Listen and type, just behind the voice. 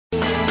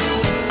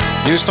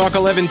News Talk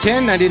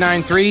 1110,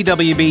 99.3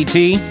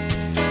 WBT.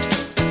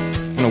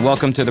 And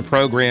welcome to the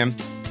program.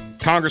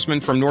 Congressman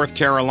from North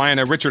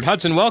Carolina, Richard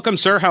Hudson. Welcome,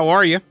 sir. How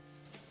are you?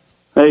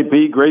 Hey,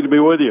 Pete. Great to be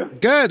with you.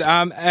 Good.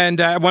 And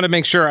I want to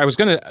make sure, I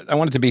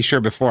wanted to be sure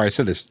before I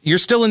said this. You're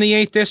still in the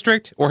 8th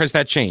District, or has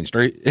that changed?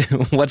 Or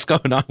what's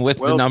going on with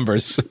the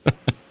numbers?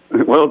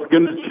 Well, it's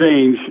going to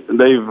change.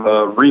 They've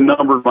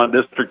renumbered my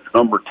district to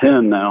number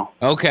 10 now.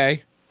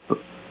 Okay.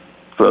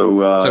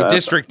 So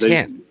District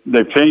 10.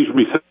 They've changed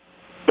me.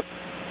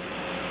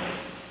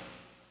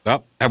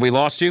 Oh, have we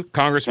lost you,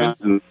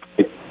 Congressman?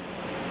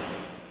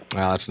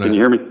 That's not. Can you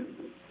hear me?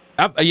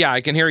 Yeah, I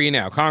can hear you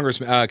now.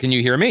 Congressman, can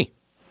you hear me?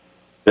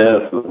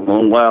 Yes, a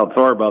little loud.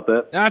 Sorry about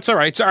that. That's all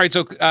right. Sorry.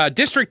 So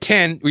District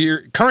 10,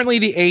 you're currently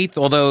the 8th,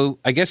 although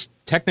I guess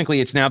technically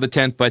it's now the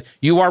 10th, but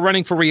you are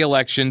running for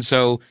re-election,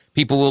 so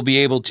people will be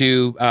able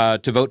to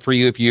vote for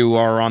you if you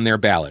are on their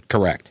ballot,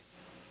 correct?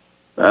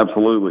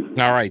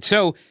 Absolutely. All right.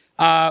 So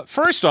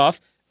first off,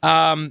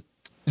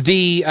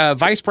 the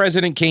vice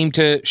president came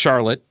to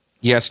Charlotte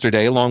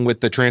yesterday, along with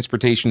the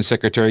Transportation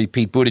Secretary,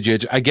 Pete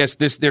Buttigieg. I guess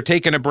they're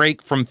taking a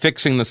break from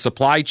fixing the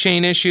supply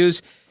chain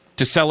issues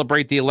to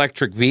celebrate the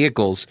electric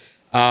vehicles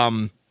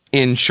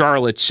in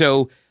Charlotte.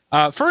 So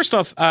first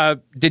off,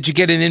 did you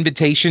get an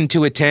invitation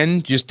to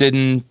attend? Just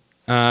didn't?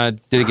 Did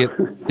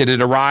it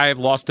arrive?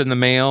 Lost in the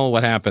mail?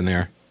 What happened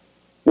there?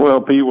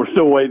 Well, Pete, we're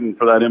still waiting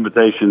for that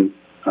invitation,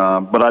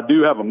 but I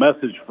do have a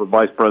message for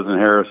Vice President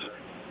Harris.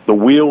 The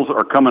wheels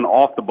are coming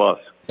off the bus.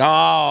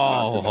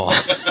 Oh.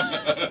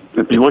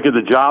 If you look at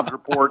the jobs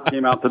report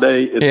came out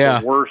today, it's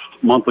the worst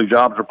monthly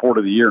jobs report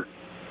of the year.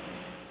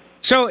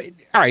 So,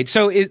 all right.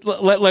 So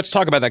let's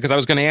talk about that, because I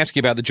was going to ask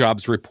you about the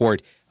jobs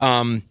report.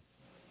 What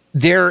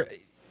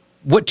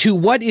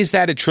is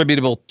that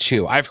attributable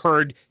to? I've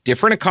heard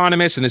different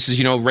economists, and this is,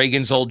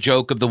 Reagan's old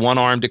joke of the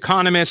one-armed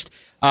economist.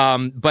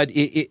 But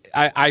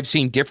I've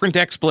seen different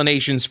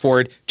explanations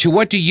for it. To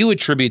what do you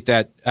attribute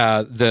that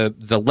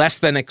the less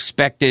than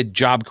expected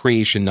job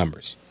creation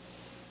numbers?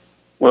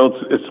 Well,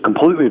 it's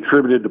completely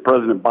attributed to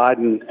President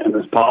Biden and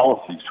his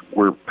policies.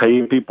 We're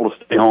paying people to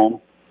stay home.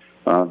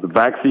 The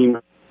vaccine,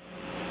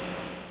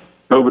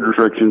 COVID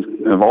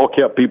restrictions have all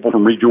kept people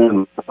from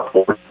rejoining the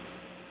workforce.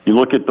 You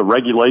look at the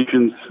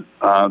regulations,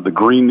 the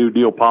Green New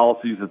Deal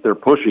policies that they're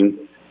pushing,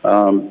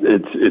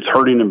 it's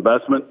hurting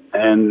investment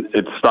and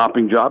it's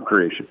stopping job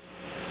creation.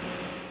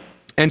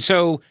 And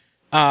so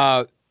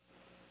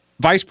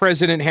Vice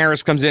President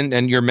Harris comes in,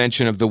 and your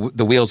mention of the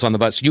wheels on the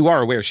bus, you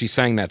are aware she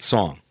sang that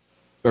song,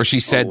 or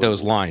she said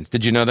those lines.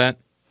 Did you know that?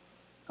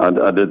 I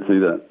did see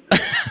that.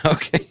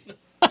 Okay.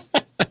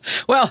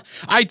 Well,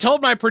 I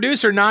told my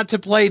producer not to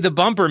play the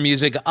bumper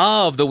music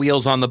of the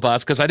wheels on the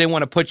bus because I didn't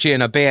want to put you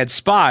in a bad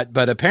spot,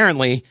 but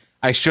apparently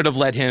I should have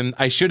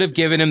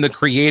given him the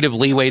creative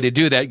leeway to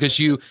do that, because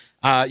you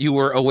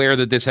were aware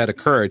that this had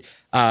occurred.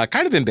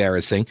 Kind of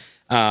embarrassing,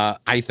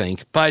 I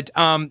think. But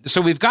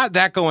so we've got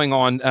that going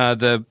on.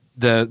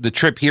 The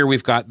trip here,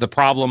 we've got the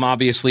problem,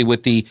 obviously,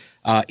 with the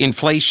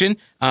inflation.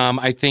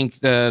 I think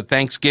the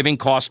Thanksgiving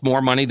cost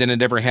more money than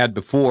it ever had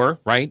before,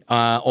 right?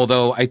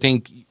 Although I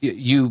think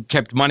you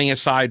kept money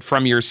aside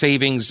from your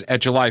savings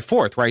at July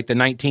 4th, right? The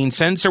 19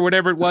 cents or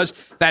whatever it was,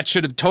 that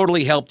should have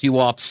totally helped you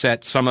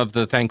offset some of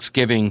the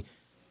Thanksgiving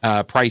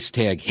price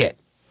tag hit.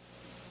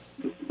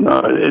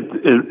 No,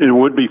 it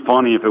would be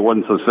funny if it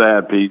wasn't so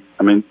sad, Pete.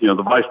 I mean,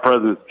 the vice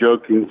president's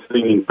joking,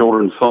 singing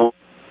children's songs.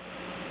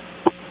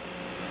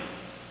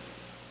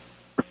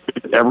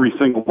 Every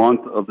single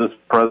month of this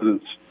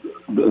president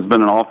has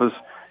been in office,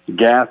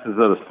 gas is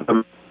at a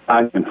 7,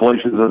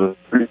 inflation is at a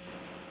 3.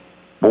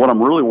 But what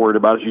I'm really worried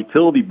about is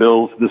utility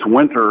bills this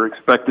winter are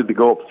expected to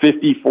go up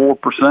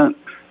 54%,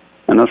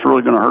 and that's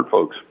really going to hurt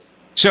folks.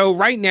 So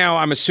right now,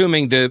 I'm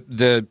assuming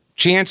the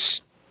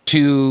chance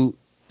to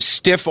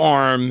stiff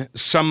arm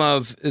some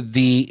of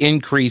the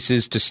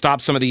increases, to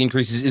stop some of the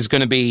increases, is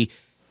going to be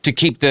to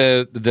keep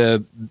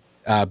the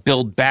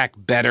Build Back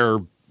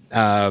Better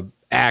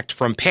Act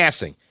from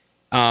passing.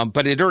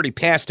 But it already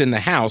passed in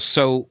the House.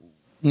 So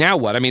now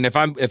what? I mean, if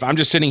I'm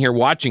just sitting here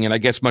watching it, I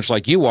guess much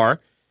like you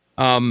are,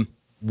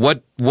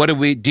 what do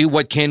we do?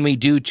 What can we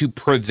do to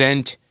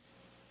prevent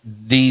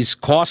these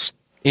cost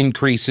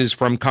increases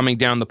from coming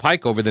down the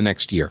pike over the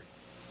next year?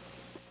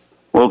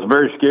 Well, it's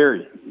very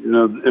scary.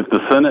 If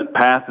the Senate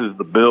passes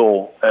the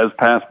bill as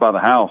passed by the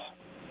House,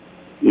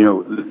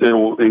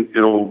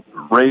 it'll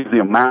raise the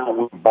amount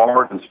we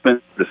borrowed and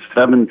spent to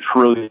 $7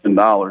 trillion.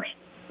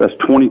 That's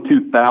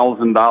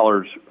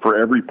 $22,000 for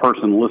every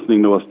person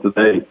listening to us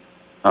today.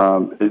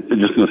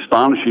 It's just an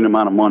astonishing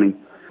amount of money.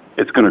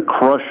 It's going to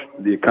crush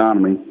the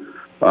economy.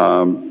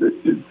 We're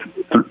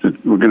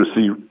going to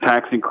see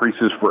tax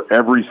increases for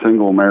every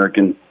single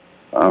American.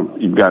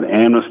 You've got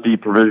amnesty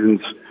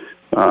provisions.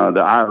 The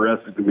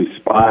IRS is going to be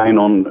spying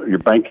on your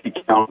bank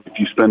account if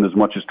you spend as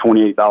much as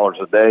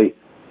 $28 a day.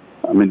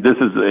 I mean, this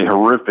is a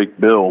horrific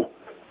bill.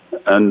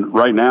 And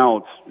right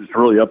now, it's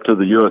really up to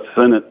the U.S.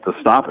 Senate to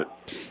stop it.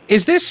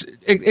 Is this,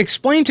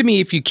 explain to me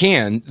if you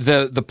can,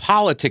 the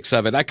politics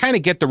of it. I kind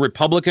of get the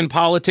Republican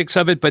politics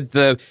of it, but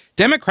the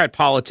Democrat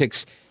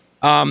politics,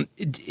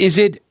 Is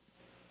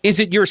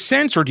it your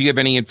sense, or do you have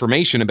any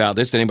information about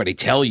this? Did anybody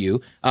tell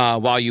you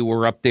while you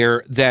were up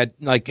there that,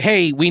 like,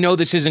 hey, we know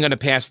this isn't going to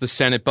pass the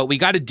Senate, but we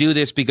got to do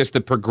this because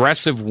the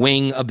progressive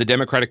wing of the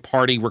Democratic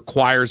Party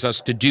requires us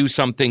to do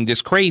something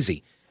this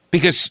crazy?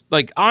 Because,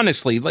 like,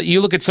 honestly,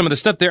 you look at some of the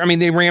stuff there. I mean,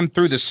 they rammed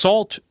through the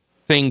SALT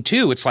thing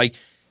too. It's like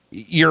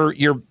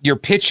you're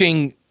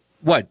pitching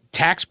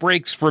tax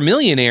breaks for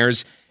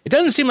millionaires. It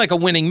doesn't seem like a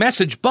winning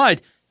message,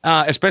 but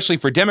especially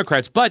for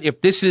Democrats. But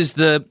if this is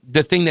the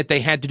thing that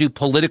they had to do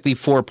politically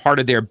for part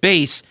of their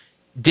base,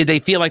 did they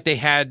feel like they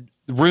had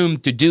room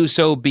to do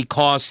so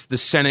because the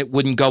Senate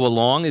wouldn't go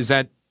along? Is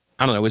that,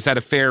 I don't know, is that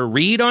a fair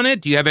read on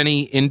it? Do you have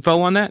any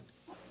info on that?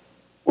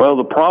 Well,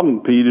 the problem,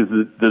 Pete, is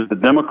that the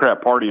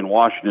Democrat Party in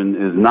Washington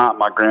is not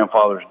my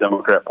grandfather's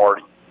Democrat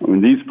Party. I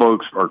mean, these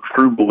folks are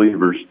true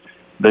believers.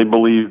 They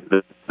believe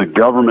that the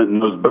government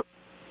knows better.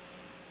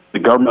 The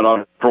government ought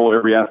to control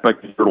every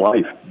aspect of your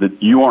life, that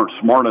you aren't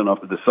smart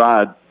enough to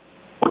decide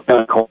what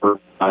kind of car,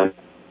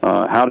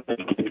 how to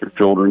educate your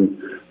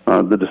children,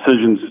 the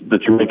decisions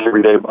that you make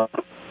every day about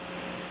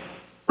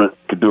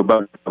could do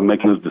about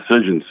making those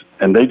decisions.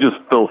 And they just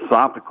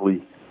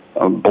philosophically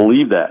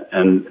believe that.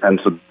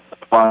 And so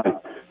that's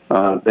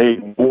why they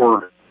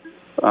ignore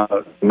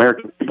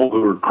American people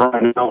who are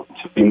crying out,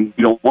 saying,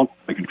 we don't want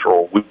the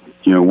control. We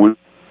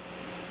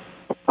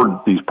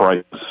afford these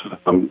prices.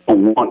 Don't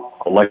want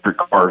electric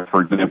cars,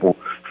 for example.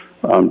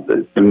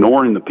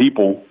 Ignoring the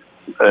people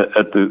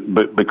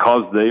but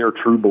because they are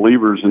true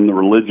believers in the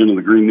religion of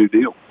the Green New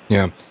Deal.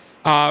 Yeah.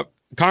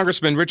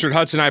 Congressman Richard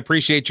Hudson, I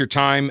appreciate your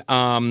time.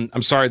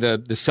 I'm sorry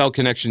the cell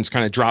connection's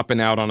kind of dropping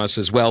out on us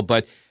as well,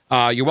 but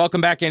you're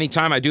welcome back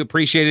anytime. I do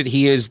appreciate it.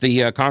 He is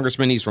the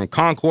congressman. He's from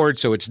Concord,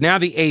 so it's now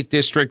the 8th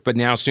District, but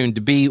now soon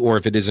to be, or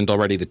if it isn't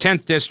already, the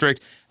 10th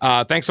District.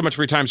 Thanks so much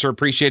for your time, sir.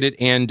 Appreciate it.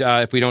 And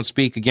if we don't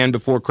speak again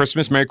before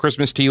Christmas, Merry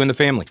Christmas to you and the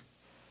family.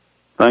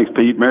 Thanks,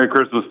 Pete. Merry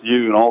Christmas to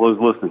you and all those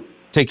listening.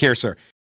 Take care, sir.